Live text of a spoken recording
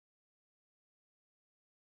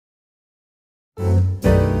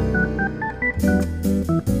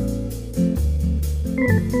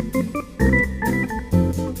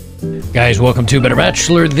Guys, welcome to Better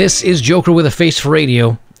Bachelor. This is Joker with a face for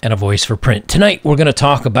radio and a voice for print. Tonight, we're going to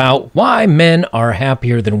talk about why men are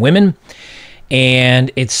happier than women.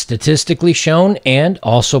 And it's statistically shown, and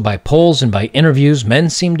also by polls and by interviews, men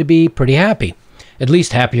seem to be pretty happy, at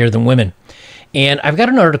least happier than women. And I've got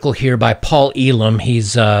an article here by Paul Elam. He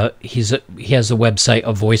has a website,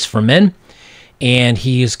 A Voice for Men, and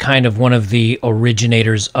he is kind of one of the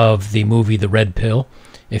originators of the movie The Red Pill.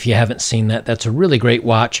 If you haven't seen that, that's a really great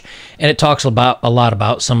watch, and it talks a lot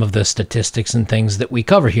about some of the statistics and things that we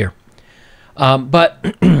cover here.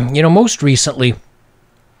 But most recently,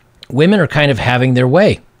 women are kind of having their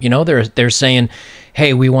way. They're saying,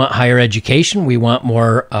 hey, we want higher education, we want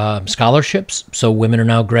more scholarships. So women are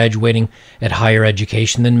now graduating at higher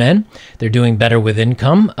education than men. They're doing better with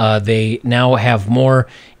income. They now have more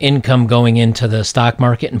income going into the stock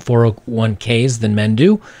market and 401ks than men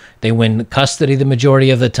do. They win custody the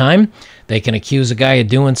majority of the time. They can accuse a guy of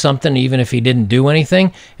doing something even if he didn't do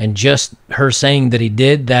anything, and just her saying that he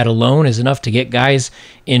did, that alone is enough to get guys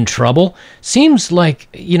in trouble. Seems like,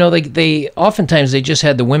 they oftentimes they just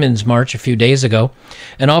had the Women's March a few days ago,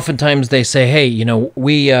 and oftentimes they say, hey,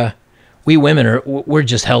 we women we're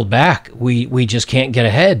just held back. We just can't get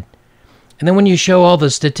ahead. And then when you show all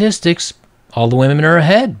the statistics, all the women are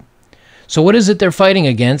ahead. So what is it they're fighting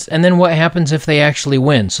against? And then what happens if they actually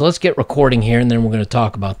win? So let's get recording here, and then we're going to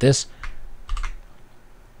talk about this.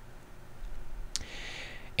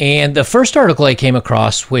 And the first article I came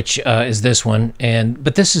across, which is this one,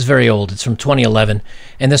 but this is very old. It's from 2011,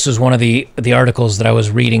 and this was one of the articles that I was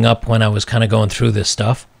reading up when I was kind of going through this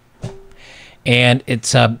stuff. And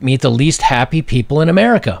it's Meet the Least Happy People in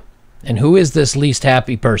America. And who is this least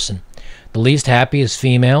happy person? The least happy is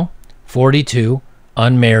female, 42,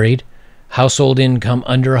 unmarried, household income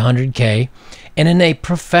under 100K, and in a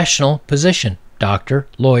professional position, doctor,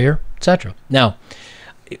 lawyer, etc. Now,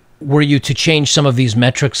 were you to change some of these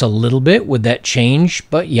metrics a little bit, would that change?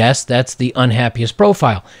 But yes, that's the unhappiest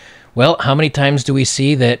profile. Well, how many times do we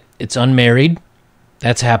see that it's unmarried?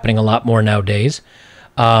 That's happening a lot more nowadays.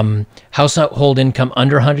 Household income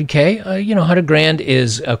under 100K, 100 grand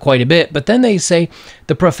is quite a bit. But then they say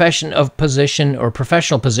the professional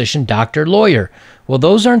position, doctor, lawyer. Well,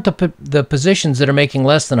 those aren't the positions that are making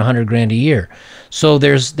less than 100 grand a year. So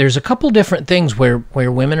there's a couple different things where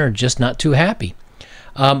women are just not too happy.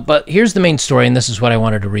 But here's the main story, and this is what I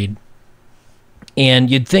wanted to read.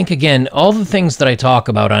 And you'd think, again, all the things that I talk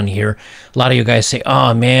about on here, a lot of you guys say,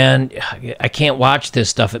 oh man, I can't watch this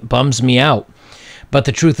stuff. It bums me out. But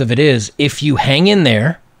the truth of it is, if you hang in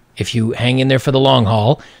there for the long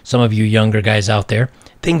haul, some of you younger guys out there,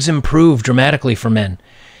 things improve dramatically for men.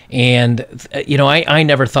 And, I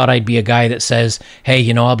never thought I'd be a guy that says, hey,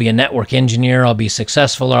 I'll be a network engineer, I'll be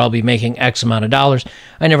successful, or I'll be making X amount of dollars.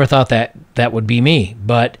 I never thought that would be me.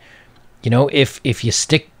 But, if you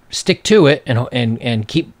stick to it and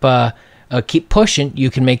keep pushing, you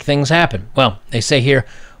can make things happen. Well, they say here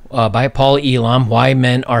by Paul Elam, why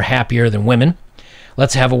men are happier than women.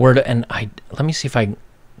 Let's have a word, and let me see if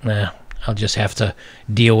I'll just have to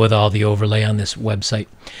deal with all the overlay on this website.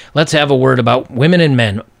 Let's have a word about women and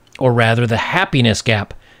men, or rather the happiness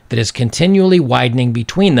gap that is continually widening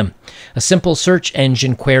between them. A simple search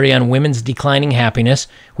engine query on women's declining happiness,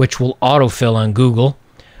 which will autofill on Google,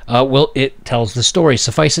 it tells the story.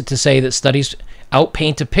 Suffice it to say that studies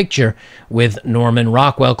outpaint a picture with Norman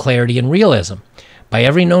Rockwell clarity and realism. By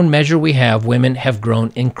every known measure we have, women have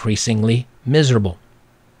grown increasingly miserable.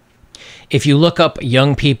 If you look up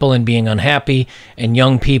young people and being unhappy and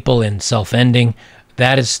young people in self-ending,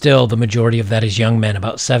 that is still, the majority of that is young men,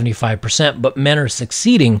 about 75%. But men are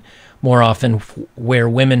succeeding more often, where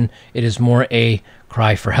women, it is more a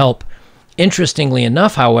cry for help. Interestingly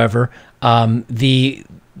enough, however, the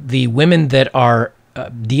women that are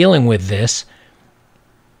dealing with this,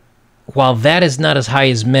 while that is not as high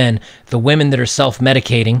as men, the women that are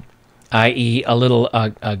self-medicating, i.e. a little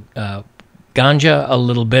ganja, a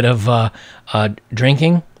little bit of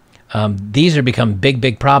drinking, these are become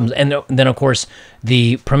big problems. And then, of course,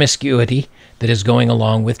 the promiscuity that is going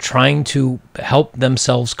along with trying to help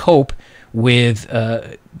themselves cope with,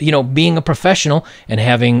 being a professional and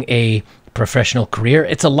having a professional career.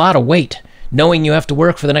 It's a lot of weight, knowing you have to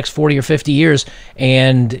work for the next 40 or 50 years,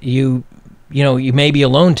 and you may be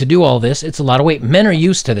alone to do all this. It's a lot of weight. Men are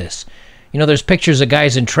used to this. There's pictures of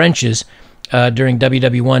guys in trenches during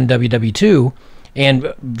WW1, WW2,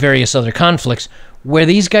 and various other conflicts, where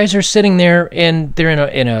these guys are sitting there and they're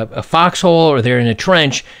in a foxhole or they're in a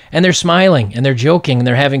trench and they're smiling and they're joking and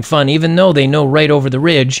they're having fun, even though they know right over the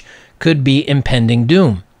ridge could be impending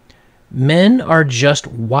doom. Men are just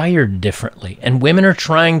wired differently, and women are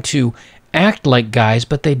trying to act like guys,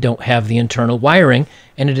 but they don't have the internal wiring,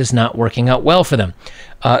 and it is not working out well for them.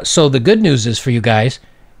 So the good news is for you guys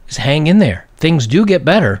is hang in there. Things do get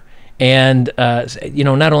better, and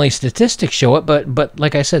not only statistics show it, but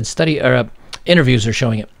like I said, interviews are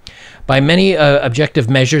showing it. By many objective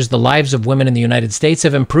measures, the lives of women in the United States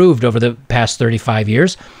have improved over the past 35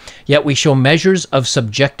 years. Yet we show measures of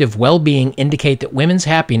subjective well-being indicate that women's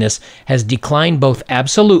happiness has declined both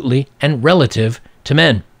absolutely and relative to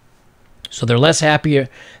men. So they're less happier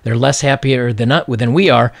than we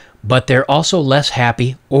are, but they're also less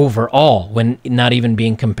happy overall when not even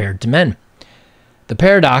being compared to men. The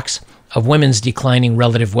paradox of women's declining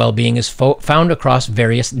relative well-being is found across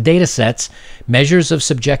various data sets, measures of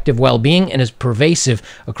subjective well-being, and is pervasive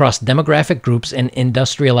across demographic groups and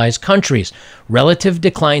industrialized countries. Relative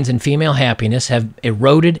declines in female happiness have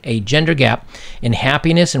eroded a gender gap in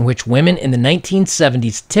happiness in which women in the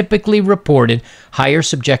 1970s typically reported higher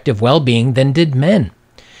subjective well-being than did men.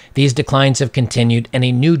 These declines have continued, and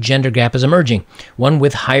a new gender gap is emerging, one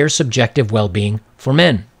with higher subjective well-being for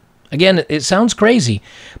men. Again, it sounds crazy,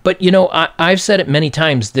 but I've said it many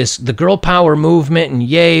times, the girl power movement and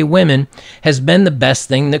yay women has been the best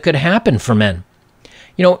thing that could happen for men.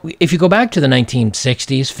 If you go back to the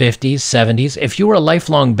 1960s, 50s, 70s, if you were a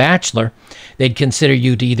lifelong bachelor, they'd consider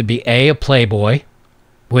you to either be A, a playboy,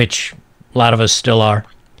 which a lot of us still are,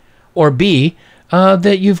 or B,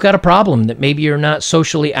 that you've got a problem, that maybe you're not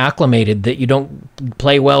socially acclimated, that you don't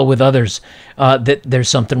play well with others, that there's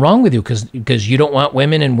something wrong with you because you don't want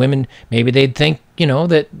women, and women, maybe they'd think,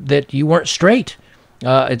 that you weren't straight.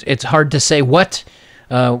 It's hard to say what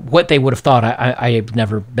they would have thought. I've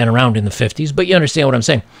never been around in the 50s, but you understand what I'm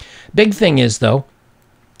saying. Big thing is, though,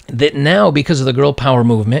 that now, because of the girl power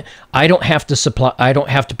movement, I don't have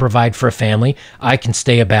to provide for a family. I can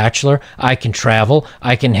stay a bachelor. I can travel.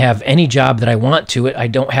 I can have any job that I want to it. I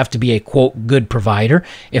don't have to be a, quote, good provider.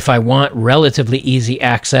 If I want relatively easy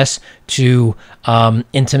access to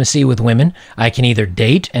intimacy with women, I can either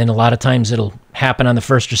date, and a lot of times it'll happen on the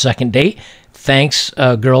first or second date. Thanks,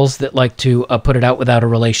 girls that like to put it out without a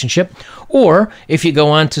relationship. Or if you go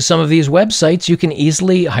on to some of these websites, you can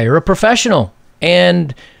easily hire a professional.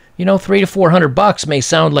 And $300 to $400 may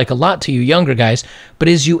sound like a lot to you younger guys, but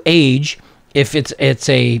as you age, if it's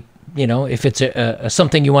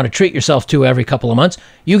something you want to treat yourself to every couple of months,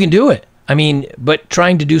 you can do it. But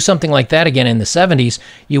trying to do something like that again in the 70s,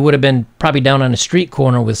 you would have been probably down on a street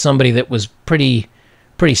corner with somebody that was pretty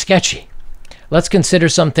sketchy. Let's consider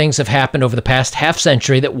some things have happened over the past half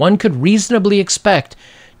century that one could reasonably expect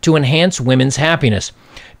to enhance women's happiness.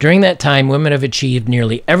 During that time, women have achieved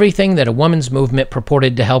nearly everything that a women's movement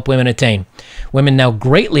purported to help women attain. Women now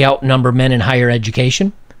greatly outnumber men in higher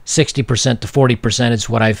education. 60% to 40% is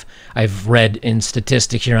what I've read in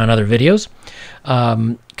statistics here on other videos.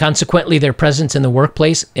 Consequently, their presence in the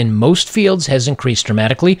workplace in most fields has increased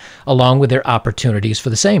dramatically, along with their opportunities for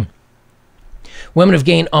the same. Women have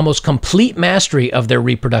gained almost complete mastery of their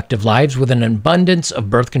reproductive lives with an abundance of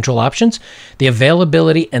birth control options, the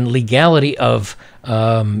availability and legality of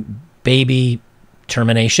baby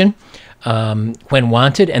termination when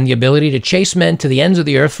wanted, and the ability to chase men to the ends of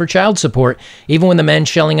the earth for child support, even when the man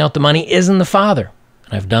shelling out the money isn't the father.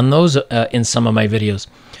 And I've done those in some of my videos.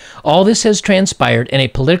 All this has transpired in a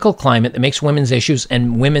political climate that makes women's issues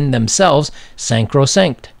and women themselves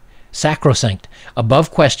sacrosanct,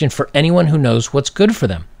 above question for anyone who knows what's good for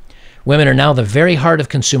them. Women are now the very heart of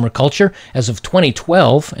consumer culture. As of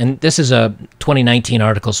 2012, and this is a 2019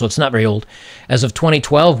 article, so it's not very old. As of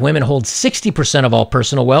 2012, women hold 60% of all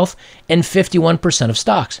personal wealth and 51% of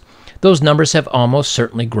stocks. Those numbers have almost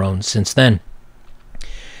certainly grown since then.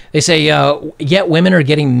 They say, yet women are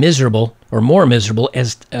getting miserable, or more miserable,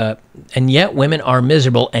 and yet women are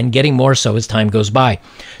miserable and getting more so as time goes by.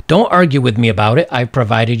 Don't argue with me about it. I've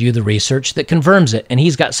provided you the research that confirms it, and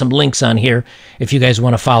he's got some links on here if you guys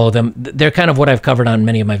want to follow them. They're kind of what I've covered on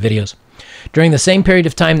many of my videos. During the same period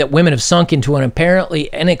of time that women have sunk into an apparently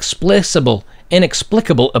inexplicable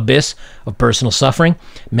abyss of personal suffering,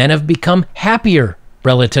 men have become happier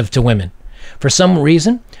relative to women. For some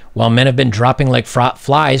reason, while men have been dropping like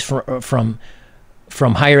flies from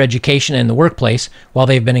higher education and the workplace, while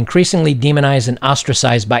they've been increasingly demonized and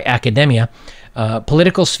ostracized by academia,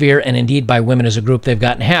 political sphere, and indeed by women as a group, they've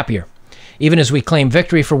gotten happier. Even as we claim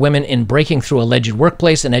victory for women in breaking through alleged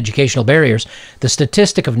workplace and educational barriers, the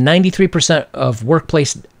statistic of 93% of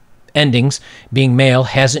workplace endings, being male,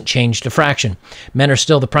 hasn't changed a fraction. Men are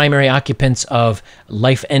still the primary occupants of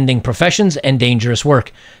life-ending professions and dangerous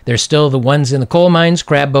work. They're still the ones in the coal mines,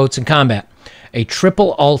 crab boats, and combat. A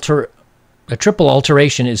triple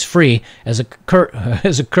alteration is free as a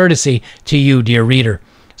courtesy to you, dear reader.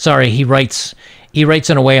 Sorry, he writes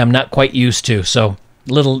in a way I'm not quite used to, so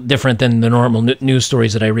a little different than the normal news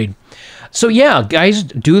stories that I read. So yeah, guys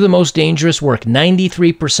do the most dangerous work.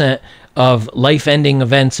 93% of life-ending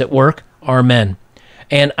events at work are men.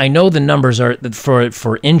 And I know the numbers are,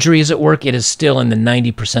 for injuries at work, it is still in the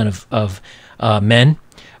 90% of men.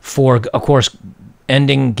 For, of course,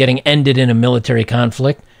 getting ended in a military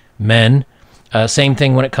conflict, men. Same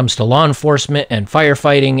thing when it comes to law enforcement and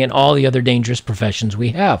firefighting and all the other dangerous professions we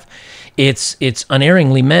have. It's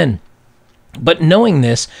unerringly men. But knowing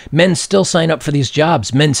this, men still sign up for these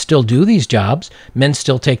jobs. Men still do these jobs. Men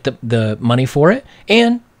still take the money for it.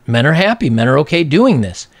 And men are happy. Men are okay doing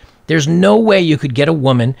this. There's no way you could get a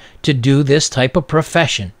woman to do this type of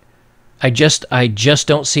profession. I just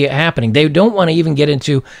don't see it happening. They don't want to even get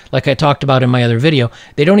into, like I talked about in my other video,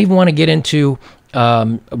 they don't even want to get into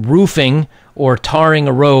roofing or tarring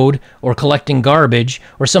a road or collecting garbage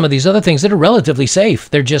or some of these other things that are relatively safe.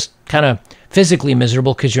 They're just kind of physically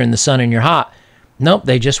miserable because you're in the sun and you're hot. Nope,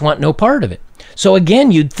 they just want no part of it. So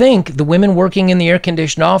again, you'd think the women working in the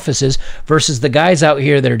air-conditioned offices versus the guys out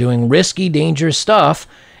here that are doing risky, dangerous stuff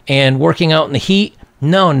and working out in the heat.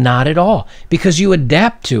 No, not at all, because you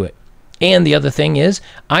adapt to it. And the other thing is,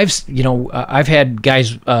 I've had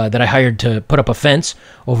guys that I hired to put up a fence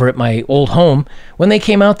over at my old home. When they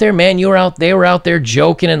came out there, man, they were out there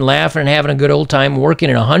joking and laughing and having a good old time,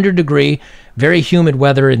 working in 100-degree, very humid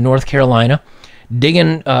weather in North Carolina,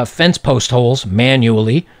 digging fence post holes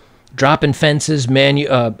manually, dropping fences,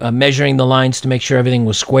 measuring the lines to make sure everything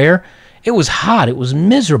was square. It was hot. It was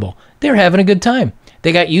miserable. They were having a good time.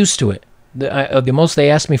 They got used to it. The most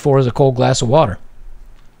they asked me for was a cold glass of water.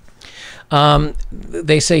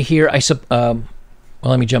 They say here, well,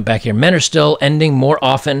 let me jump back here. Men are still ending more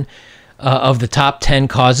often of the top 10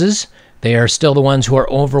 causes. They are still the ones who are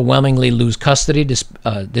overwhelmingly lose custody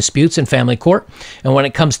disputes in family court. And when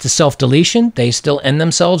it comes to self-deletion, they still end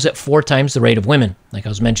themselves at 4 times the rate of women, like I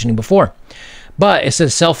was mentioning before. But it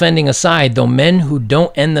says self-ending aside, though men who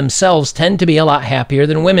don't end themselves tend to be a lot happier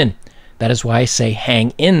than women. That is why I say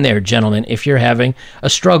hang in there, gentlemen. If you're having a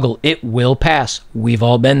struggle, it will pass. We've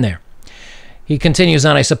all been there. He continues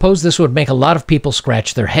on, I suppose this would make a lot of people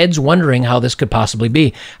scratch their heads wondering how this could possibly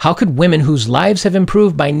be. How could women whose lives have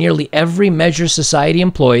improved by nearly every measure society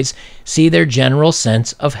employs see their general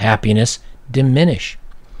sense of happiness diminish?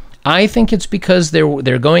 I think it's because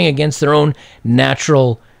they're going against their own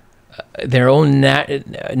natural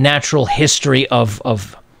history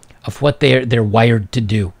of what they're wired to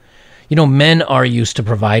do. You know, men are used to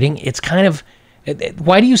providing. It's kind of,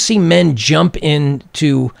 why do you see men jump in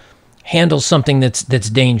to handle something that's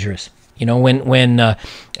dangerous? You know, when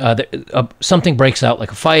something breaks out,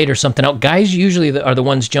 like a fight or something out, guys usually are the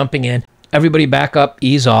ones jumping in. Everybody back up,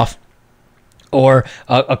 ease off. Or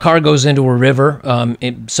a car goes into a river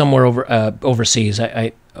somewhere overseas,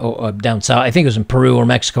 down south. I think it was in Peru or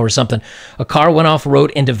Mexico or something. A car went off the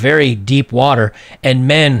road into very deep water, and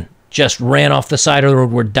men just ran off the side of the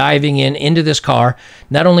road, were diving into this car,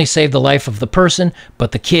 not only saved the life of the person,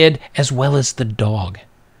 but the kid, as well as the dog.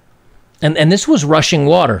 And this was rushing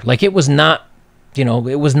water. Like, it was not,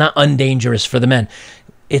 it was not undangerous for the men.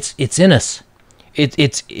 It's in us.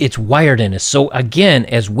 It's wired in us. So again,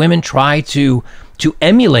 as women try to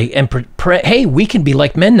emulate and hey, we can be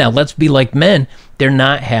like men now. Let's be like men. They're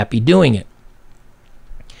not happy doing it.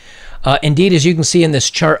 Indeed, as you can see in this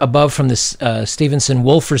chart above from this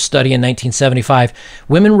Stevenson-Wolfers study in 1975,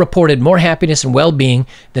 women reported more happiness and well-being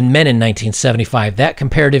than men in 1975. That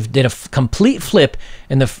comparative did a complete flip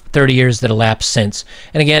in the 30 years that elapsed since.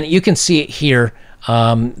 And again, you can see it here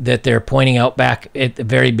that they're pointing out back at the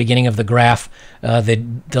very beginning of the graph.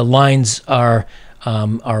 The lines are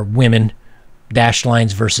women, dashed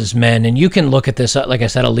lines versus men, and you can look at this. Like I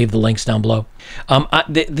said, I'll leave the links down below.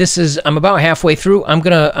 I'm about halfway through. I'm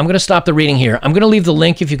gonna stop the reading here. I'm gonna leave the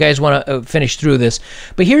link if you guys want to finish through this.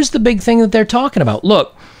 But here's the big thing that they're talking about.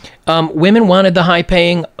 Look, women wanted the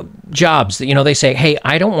high-paying jobs. They say, hey,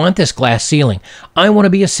 I don't want this glass ceiling. I want to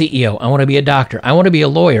be a CEO. I want to be a doctor. I want to be a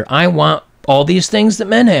lawyer. I want all these things that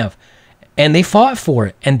men have, and they fought for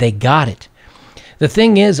it, and they got it. The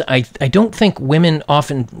thing is, I don't think women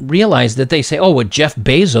often realize that they say, oh, well, Jeff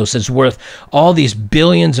Bezos is worth all these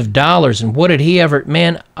billions of dollars, and what did he ever...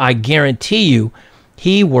 Man, I guarantee you,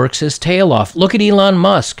 he works his tail off. Look at Elon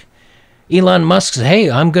Musk. Elon Musk says,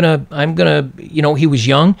 hey, I'm gonna, he was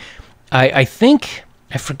young. I think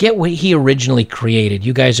I forget what he originally created.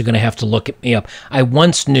 You guys are going to have to look me up. I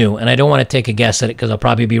once knew, and I don't want to take a guess at it because I'll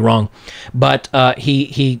probably be wrong, but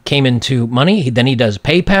he came into money. Then he does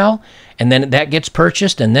PayPal, and then that gets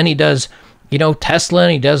purchased, and then he does, Tesla,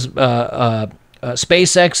 and he does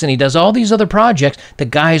SpaceX, and he does all these other projects. The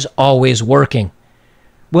guy's always working.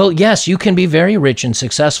 Well, yes, you can be very rich and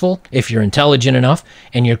successful if you're intelligent enough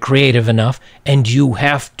and you're creative enough, and you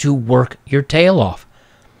have to work your tail off.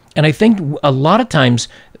 And I think a lot of times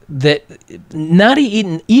that not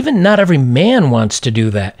every man wants to do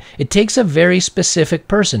that. It takes a very specific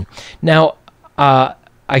person. Now,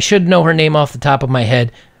 I should know her name off the top of my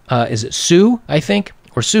head. Is it Sue, I think,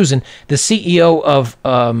 or Susan, the CEO of,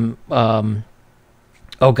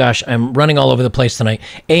 oh gosh, I'm running all over the place tonight,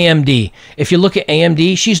 AMD. If you look at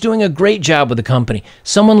AMD, she's doing a great job with the company.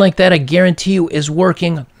 Someone like that, I guarantee you, is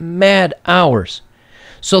working mad hours.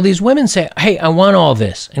 So these women say, hey, I want all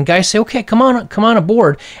this. And guys say, okay, come on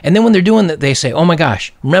aboard. And then when they're doing that, they say, oh my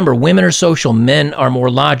gosh, remember, women are social, men are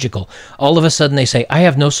more logical. All of a sudden they say, I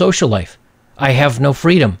have no social life. I have no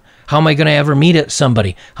freedom. How am I going to ever meet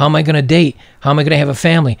somebody? How am I going to date? How am I going to have a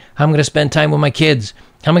family? How am I going to spend time with my kids?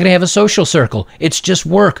 How am I going to have a social circle? It's just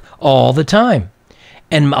work all the time.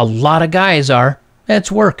 And a lot of guys are,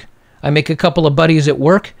 it's work. I make a couple of buddies at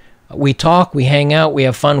work. We talk, we hang out, we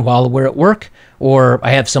have fun while we're at work, or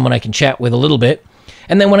I have someone I can chat with a little bit.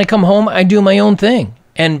 And then when I come home, I do my own thing,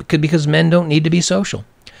 and because men don't need to be social.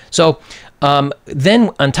 So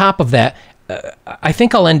then on top of that, I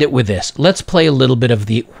think I'll end it with this. Let's play a little bit of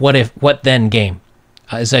the what then game,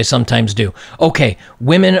 as I sometimes do. Okay,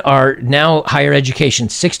 women are now higher education.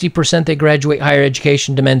 60% they graduate higher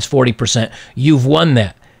education to men's 40%. You've won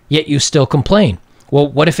that, yet you still complain. Well,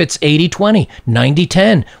 what if it's 80-20,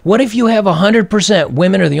 90-10? What if you have 100%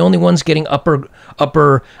 women are the only ones getting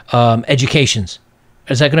upper educations?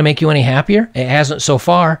 Is that going to make you any happier? It hasn't so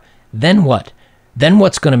far. Then what? Then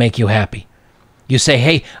what's going to make you happy? You say,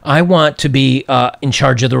 hey, I want to be in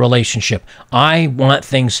charge of the relationship. I want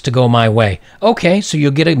things to go my way. Okay, so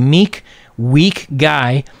you'll get a meek, weak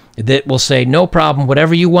guy that will say, no problem,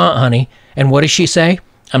 whatever you want, honey. And what does she say?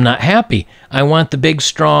 I'm not happy. I want the big,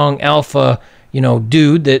 strong, alpha,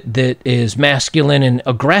 dude that is masculine and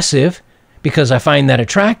aggressive because I find that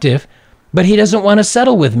attractive, but he doesn't want to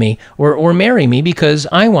settle with me or marry me because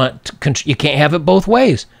I want to, you can't have it both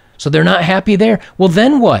ways. So they're not happy there. Well,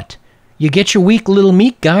 then what? You get your weak little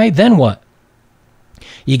meek guy, then what?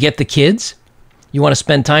 You get the kids, you want to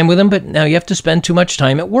spend time with them, but now you have to spend too much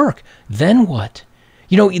time at work. Then what?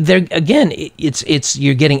 There again, it's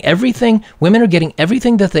you're getting everything, women are getting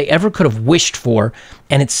everything that they ever could have wished for,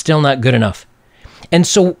 and it's still not good enough. And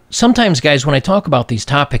so sometimes, guys, when I talk about these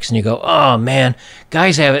topics and you go, oh man,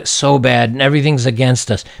 guys have it so bad and everything's against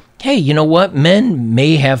us. Hey, you know what? Men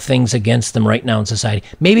may have things against them right now in society.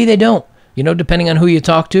 Maybe they don't. Depending on who you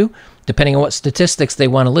talk to, depending on what statistics they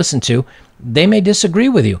want to listen to, they may disagree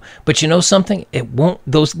with you. But you know something? It won't.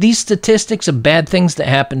 These statistics of bad things that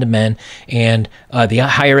happen to men and the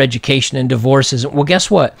higher education and divorces. Well, guess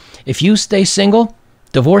what? If you stay single,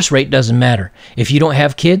 divorce rate doesn't matter. If you don't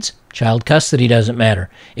have kids, child custody doesn't matter.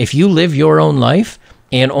 If you live your own life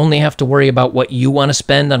and only have to worry about what you want to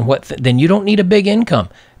spend on then you don't need a big income.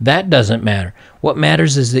 That doesn't matter. What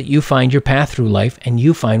matters is that you find your path through life and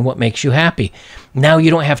you find what makes you happy. Now you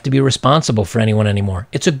don't have to be responsible for anyone anymore.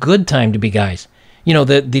 It's a good time to be guys.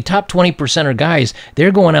 The top 20% are guys.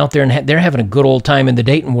 They're going out there and they're having a good old time in the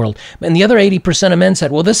dating world. And the other 80% of men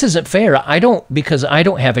said, well, this isn't fair. Because I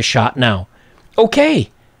don't have a shot now. Okay.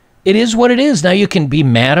 It is what it is. Now you can be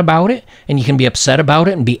mad about it and you can be upset about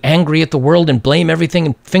it and be angry at the world and blame everything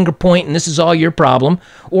and finger point and this is all your problem.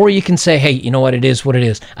 Or you can say, hey, you know what? It is what it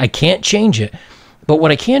is. I can't change it. But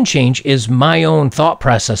what I can change is my own thought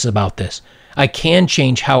process about this. I can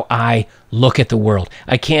change how I look at the world.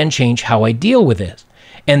 I can change how I deal with this.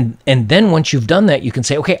 And then once you've done that, you can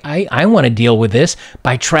say, okay, I want to deal with this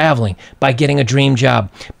by traveling, by getting a dream job,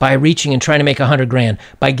 by reaching and trying to make $100,000,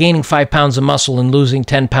 by gaining 5 pounds of muscle and losing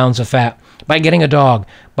 10 pounds of fat, by getting a dog,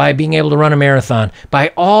 by being able to run a marathon,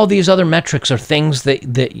 by all these other metrics or things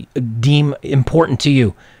that deem important to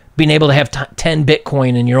you, being able to have 10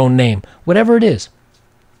 Bitcoin in your own name, whatever it is.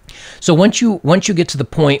 So once you get to the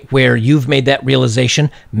point where you've made that realization,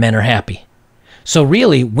 men are happy. So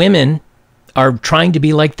really, women are trying to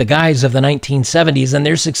be like the guys of the 1970s, and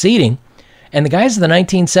they're succeeding. And the guys of the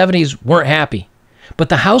 1970s weren't happy. But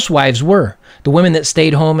the housewives were. The women that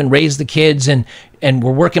stayed home and raised the kids and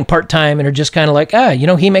were working part-time and are just kind of like,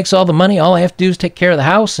 he makes all the money. All I have to do is take care of the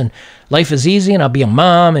house, and life is easy, and I'll be a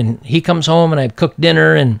mom, and he comes home, and I've cooked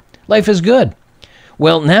dinner, and life is good.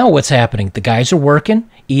 Well, now what's happening? The guys are working,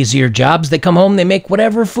 easier jobs. They come home, they make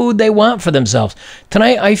whatever food they want for themselves.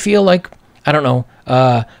 Tonight, I feel like, I don't know,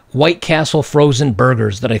 White Castle frozen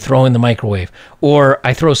burgers that I throw in the microwave. Or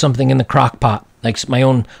I throw something in the crock pot, like my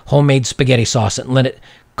own homemade spaghetti sauce, and let it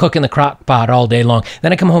cook in the crock pot all day long.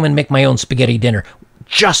 Then I come home and make my own spaghetti dinner,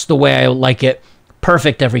 just the way I like it.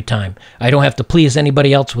 Perfect every time. I don't have to please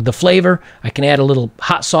anybody else with the flavor. I can add a little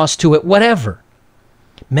hot sauce to it, whatever.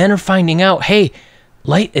 Men are finding out, hey,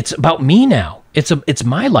 it's about me now. It's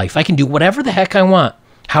my life. I can do whatever the heck I want,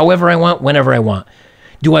 however I want, whenever I want.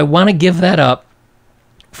 Do I want to give that up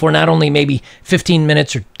for not only maybe 15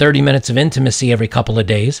 minutes or 30 minutes of intimacy every couple of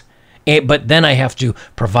days, but then I have to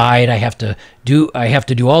provide, I have to do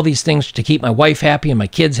all these things to keep my wife happy and my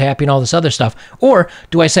kids happy and all this other stuff? Or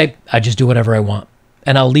do I say, I just do whatever I want,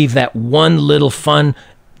 and I'll leave that one little fun,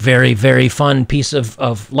 very, very fun piece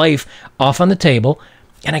of life off on the table,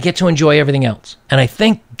 and I get to enjoy everything else? And I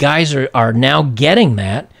think guys are now getting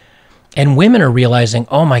that, and women are realizing,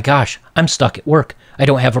 oh my gosh, I'm stuck at work. I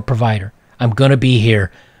don't have a provider. I'm going to be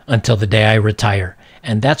here until the day I retire.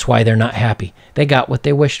 And that's why they're not happy. They got what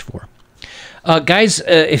they wished for. Guys,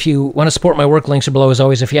 if you want to support my work, links are below as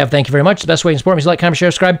always. If you have, thank you very much. The best way to support me is like, comment,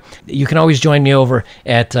 share, subscribe. You can always join me over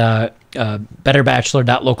at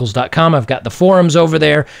betterbachelor.locals.com. I've got the forums over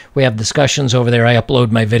there. We have discussions over there. I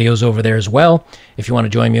upload my videos over there as well, if you want to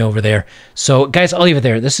join me over there. So, guys, I'll leave it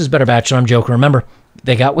there. This is Better Bachelor. I'm Joker. Remember,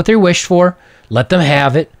 they got what they wished for. Let them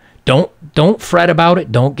have it. Don't fret about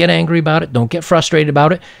it. Don't get angry about it. Don't get frustrated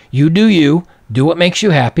about it. You do you. Do what makes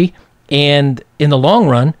you happy. And in the long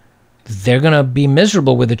run, they're going to be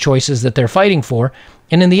miserable with the choices that they're fighting for.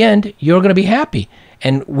 And in the end, you're going to be happy.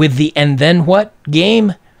 And with the and then what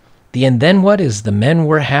game, the and then what is the men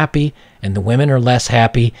were happy and the women are less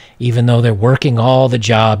happy, even though they're working all the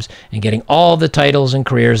jobs and getting all the titles and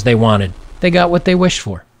careers they wanted. They got what they wished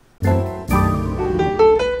for.